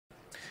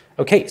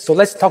Okay, so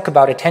let's talk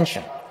about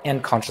attention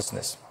and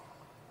consciousness.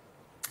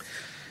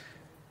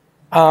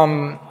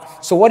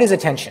 So what is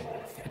attention?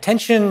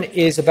 Attention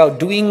is about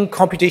doing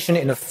computation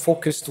in a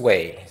focused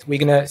way. We're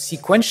going to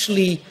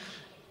sequentially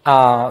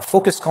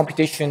focus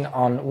computation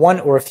on one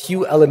or a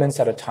few elements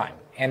at a time.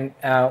 And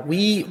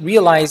we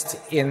realized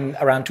in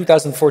around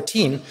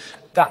 2014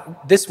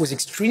 that this was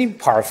extremely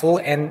powerful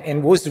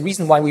and was the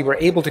reason why we were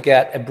able to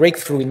get a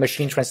breakthrough in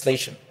machine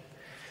translation.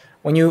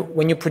 When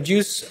you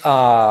produce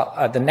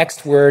the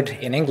next word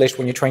in English,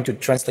 when you're trying to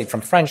translate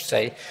from French,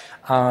 say,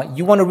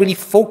 you want to really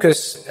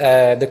focus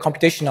the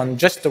computation on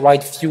just the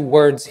right few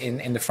words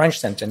in the French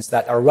sentence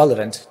that are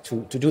relevant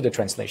to do the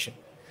translation.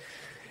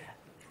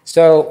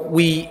 So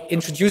we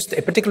introduced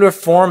a particular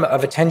form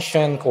of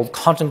attention called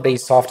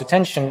content-based soft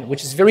attention,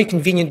 which is very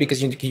convenient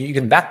because you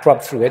can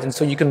backprop through it, and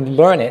so you can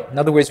learn it. In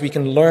other words, we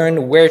can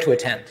learn where to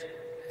attend.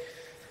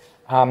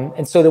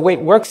 And so the way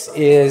it works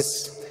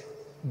is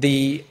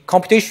the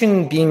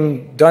computation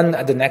being done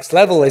at the next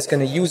level is going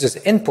to use as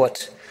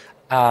input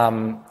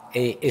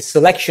a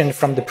selection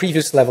from the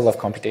previous level of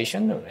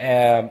computation,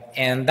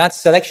 and that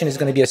selection is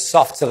going to be a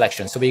soft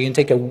selection. So we can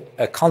take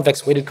a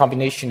convex weighted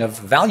combination of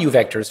value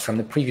vectors from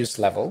the previous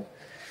level,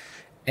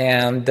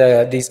 and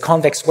these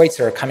convex weights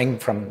are coming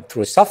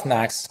through a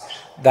softmax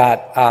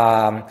that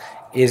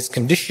is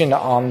conditioned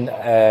on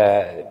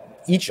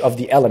each of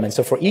the elements.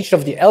 So for each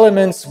of the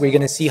elements, we're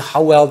going to see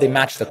how well they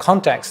match the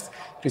context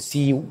to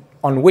see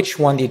on which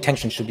one the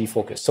attention should be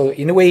focused. So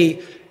in a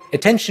way,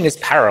 attention is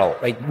parallel,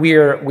 right?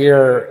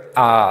 We're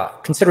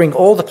considering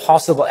all the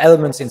possible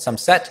elements in some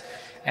set,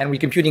 and we're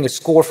computing a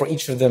score for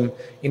each of them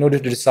in order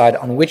to decide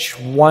on which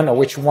one or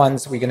which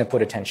ones we're going to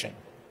put attention.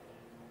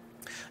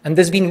 And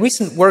there's been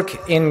recent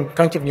work in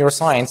cognitive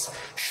neuroscience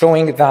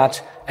showing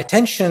that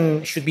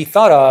attention should be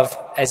thought of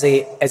as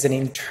an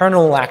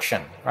internal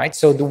action, right?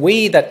 So the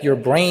way that your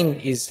brain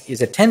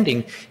is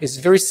attending is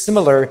very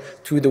similar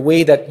to the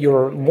way that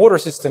your motor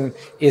system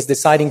is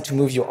deciding to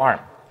move your arm.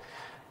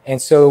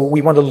 And so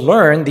we want to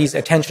learn these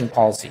attention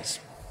policies.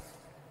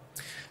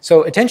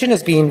 So attention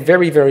has been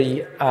very,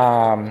 very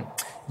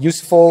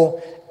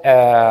useful.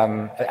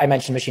 I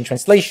mentioned machine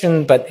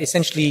translation, but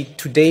essentially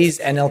today's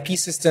NLP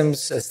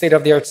systems,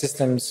 state-of-the-art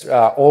systems,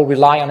 all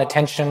rely on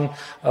attention.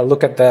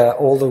 Look at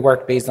all the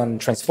work based on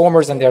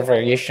transformers and their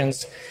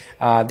variations.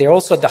 They're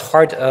also at the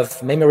heart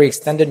of memory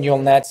extended neural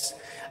nets.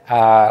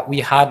 We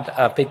had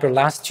a paper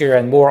last year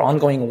and more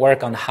ongoing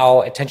work on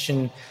how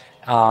attention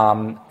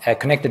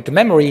connected to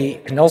memory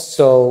can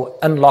also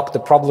unlock the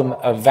problem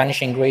of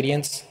vanishing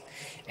gradients.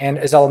 And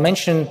as I'll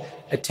mention,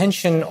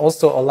 attention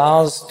also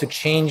allows to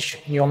change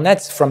neural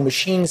nets from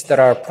machines that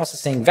are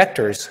processing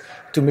vectors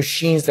to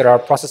machines that are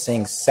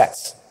processing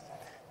sets,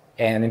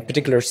 and in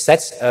particular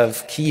sets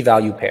of key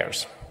value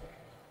pairs.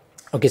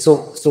 Okay,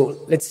 so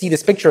let's see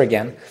this picture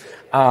again.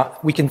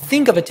 We can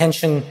think of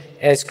attention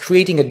as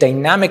creating a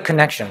dynamic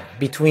connection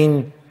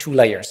between two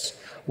layers.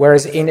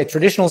 Whereas in a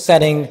traditional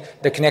setting,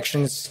 the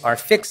connections are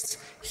fixed.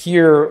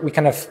 Here, we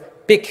kind of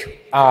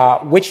pick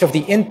which of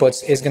the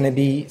inputs is going to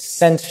be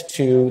sent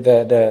to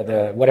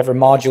the whatever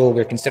module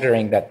we're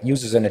considering that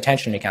uses an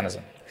attention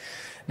mechanism.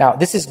 Now,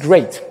 this is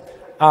great.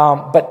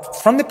 But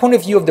from the point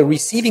of view of the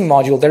receiving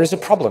module, there is a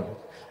problem.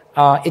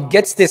 It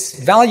gets this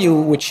value,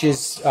 which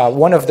is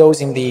one of those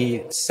in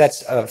the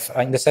set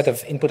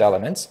of input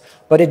elements,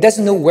 but it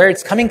doesn't know where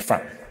it's coming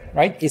from,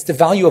 right? It's the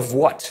value of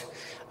what?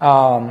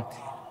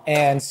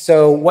 And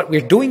so what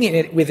we're doing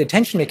with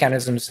attention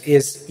mechanisms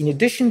is, in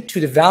addition to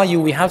the value,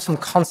 we have some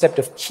concept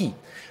of key.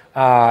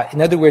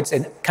 In other words,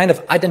 a kind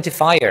of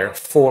identifier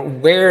for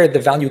where the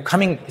value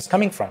is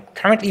coming from.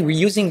 Currently, we're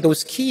using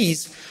those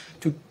keys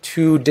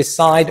to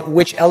decide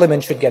which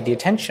element should get the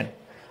attention.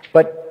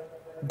 But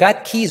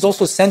that key is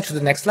also sent to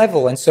the next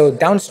level, and so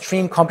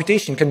downstream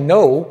computation can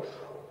know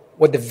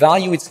what the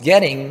value it's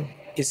getting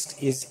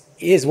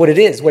is what it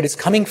is, what it's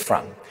coming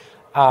from.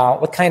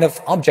 What kind of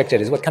object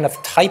it is, what kind of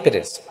type it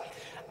is.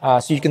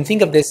 So you can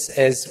think of this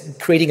as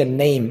creating a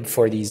name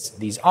for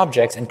these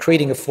objects and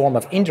creating a form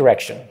of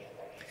indirection.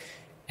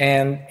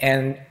 And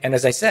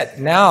as I said,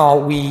 now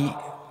we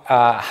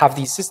have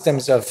these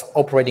systems of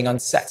operating on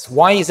sets.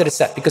 Why is it a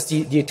set? Because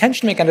the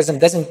attention mechanism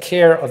doesn't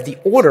care of the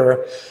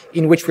order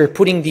in which we're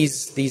putting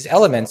these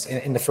elements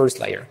in the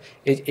first layer.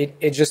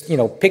 It just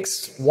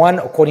picks one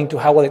according to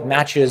how well it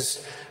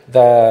matches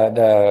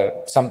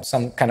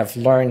some kind of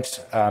learned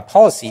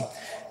policy,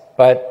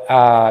 but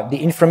the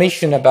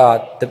information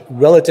about the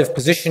relative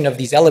position of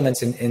these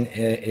elements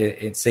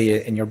in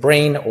say in your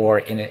brain or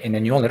in a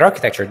neural net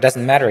architecture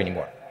doesn't matter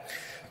anymore.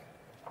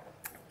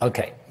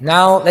 Okay,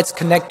 now let's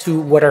connect to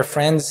what our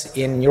friends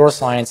in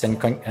neuroscience and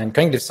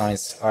cognitive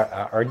science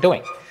are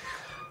doing.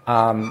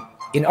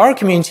 In our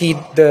community,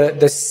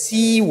 the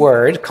C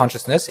word,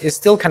 consciousness, is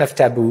still kind of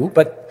taboo,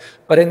 but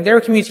in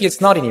their community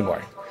it's not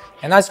anymore,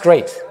 and that's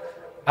great.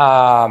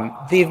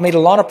 They've made a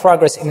lot of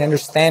progress in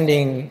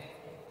understanding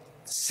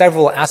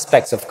several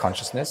aspects of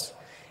consciousness,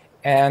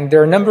 and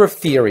there are a number of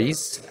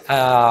theories.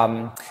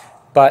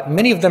 but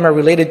many of them are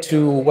related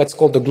to what's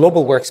called the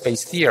global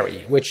workspace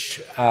theory,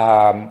 which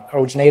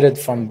originated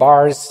from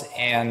bars,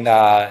 and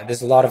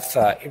there's a lot of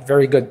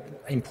very good,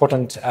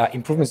 important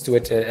improvements to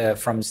it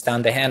from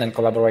Stan Dehan and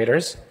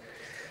collaborators.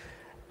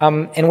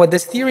 And what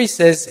this theory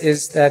says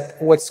is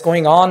that what's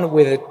going on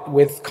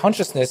with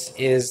consciousness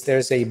is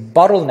there's a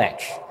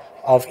bottleneck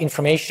of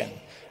information.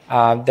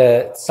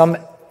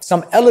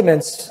 Some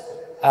elements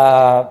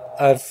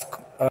of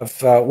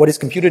what is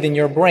computed in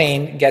your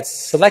brain gets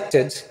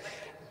selected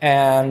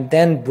and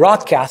then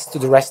broadcast to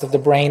the rest of the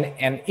brain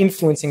and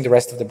influencing the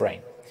rest of the brain.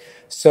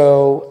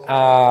 So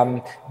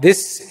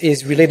this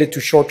is related to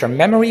short-term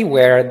memory,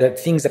 where the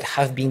things that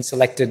have been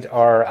selected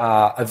are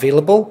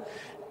available,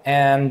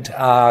 and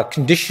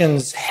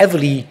conditions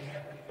heavily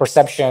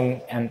perception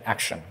and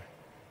action.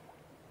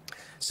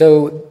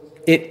 So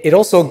it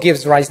also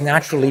gives rise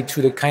naturally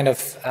to the kind of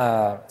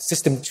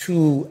system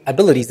 2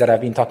 abilities that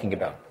I've been talking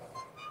about.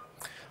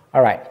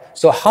 All right,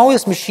 so how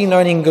is machine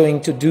learning going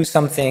to do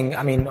something?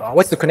 I mean,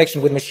 what's the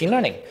connection with machine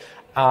learning?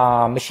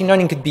 Machine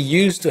learning could be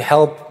used to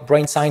help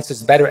brain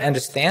scientists better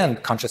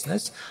understand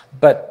consciousness,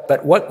 but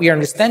what we are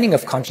understanding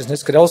of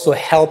consciousness could also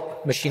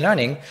help machine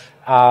learning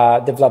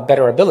develop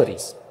better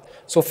abilities.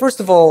 So first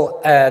of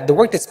all, the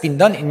work that's been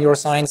done in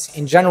neuroscience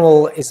in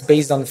general is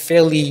based on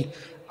fairly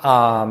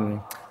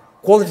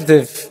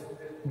qualitative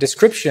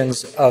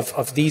descriptions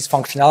of these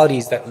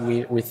functionalities that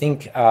we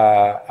think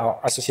are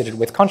associated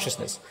with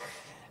consciousness.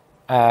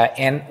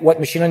 And what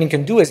machine learning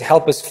can do is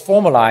help us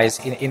formalize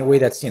in a way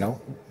that's,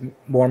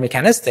 more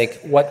mechanistic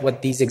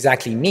what these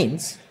exactly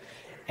means.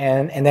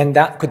 And then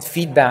that could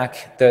feed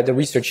back the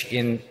research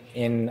in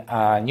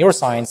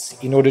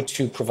neuroscience in order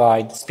to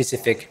provide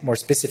more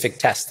specific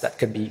tests that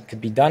could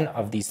be done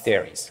of these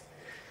theories.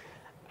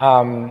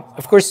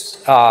 Of course,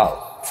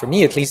 for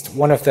me at least,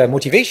 one of the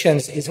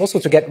motivations is also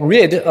to get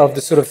rid of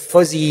the sort of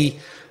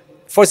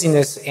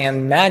fuzziness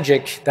and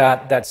magic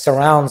that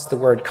surrounds the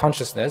word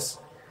consciousness.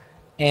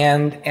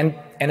 And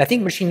I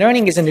think machine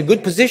learning is in a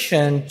good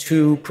position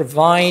to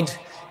provide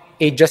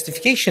a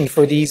justification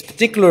for these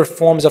particular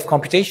forms of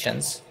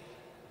computations,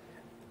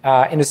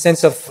 in the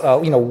sense of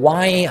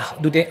why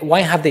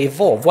have they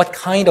evolved? What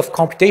kind of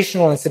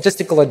computational and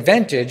statistical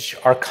advantage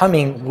are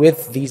coming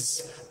with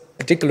these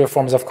particular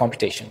forms of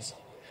computations?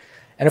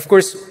 And of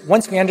course,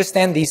 once we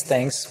understand these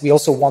things, we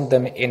also want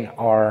them in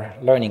our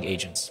learning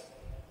agents.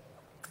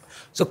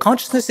 So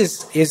consciousness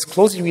is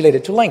closely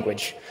related to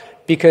language,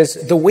 because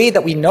the way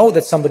that we know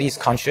that somebody is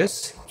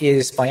conscious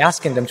is by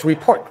asking them to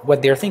report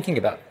what they're thinking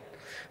about.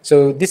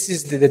 So this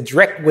is the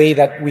direct way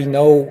that we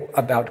know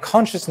about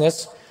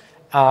consciousness,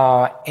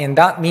 and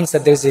that means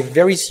that there's a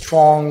very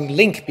strong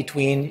link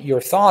between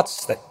your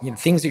thoughts,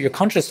 things that you're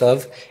conscious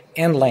of,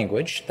 and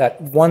language, that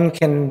one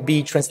can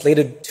be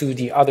translated to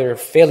the other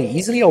fairly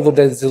easily, although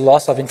there's a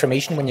loss of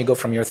information when you go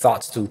from your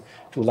thoughts to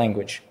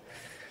language.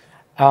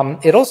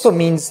 It also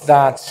means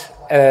that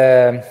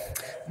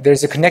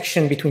there's a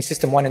connection between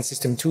system 1 and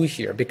system 2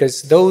 here,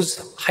 because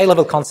those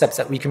high-level concepts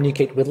that we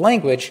communicate with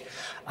language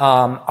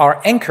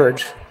are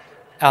anchored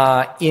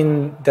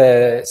in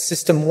the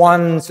system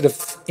 1 sort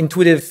of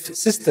intuitive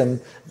system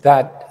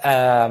that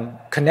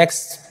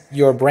connects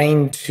your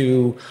brain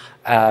to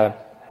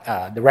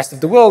the rest of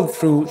the world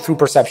through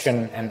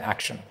perception and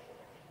action.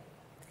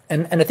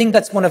 And I think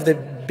that's one of the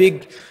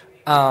big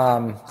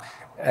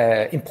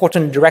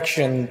important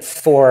direction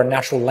for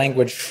natural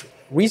language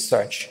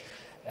research.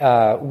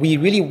 We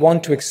really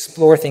want to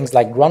explore things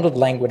like grounded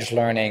language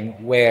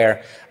learning,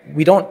 where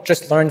we don't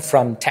just learn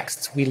from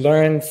texts, we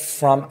learn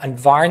from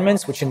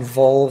environments which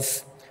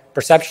involve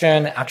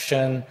perception,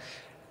 action,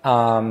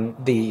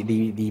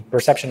 the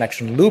perception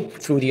action loop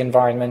through the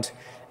environment,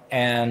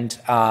 and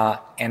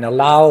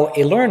allow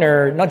a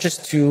learner not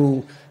just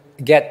to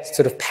get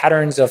sort of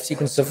patterns of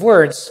sequences of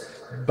words,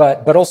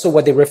 but also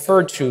what they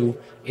refer to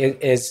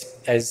is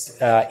as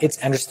its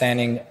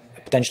understanding,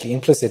 potentially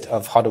implicit,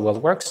 of how the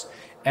world works.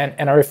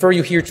 And I refer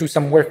you here to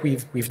some work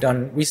we've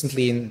done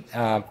recently,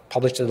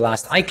 published at the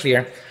last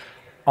iClear,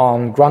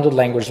 on grounded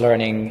language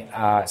learning,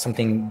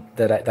 something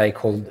that I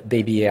called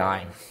Baby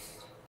AI.